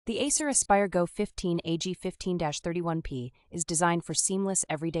The Acer Aspire Go 15 AG15-31P is designed for seamless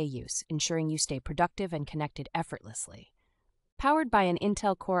everyday use, ensuring you stay productive and connected effortlessly. Powered by an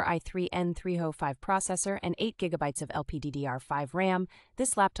Intel Core i3-N305 processor and 8 gigabytes of LPDDR5 RAM,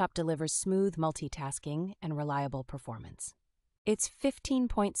 this laptop delivers smooth multitasking and reliable performance. Its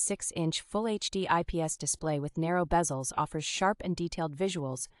 15.6-inch Full HD IPS display with narrow bezels offers sharp and detailed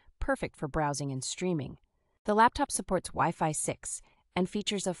visuals, perfect for browsing and streaming. The laptop supports Wi-Fi 6 and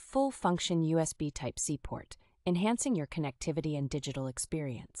features a full-function USB Type-C port, enhancing your connectivity and digital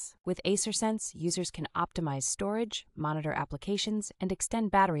experience. With AcerSense, users can optimize storage, monitor applications, and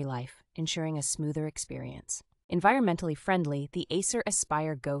extend battery life, ensuring a smoother experience. Environmentally friendly, the Acer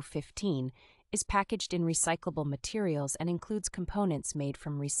Aspire Go 15 is packaged in recyclable materials and includes components made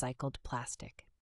from recycled plastic.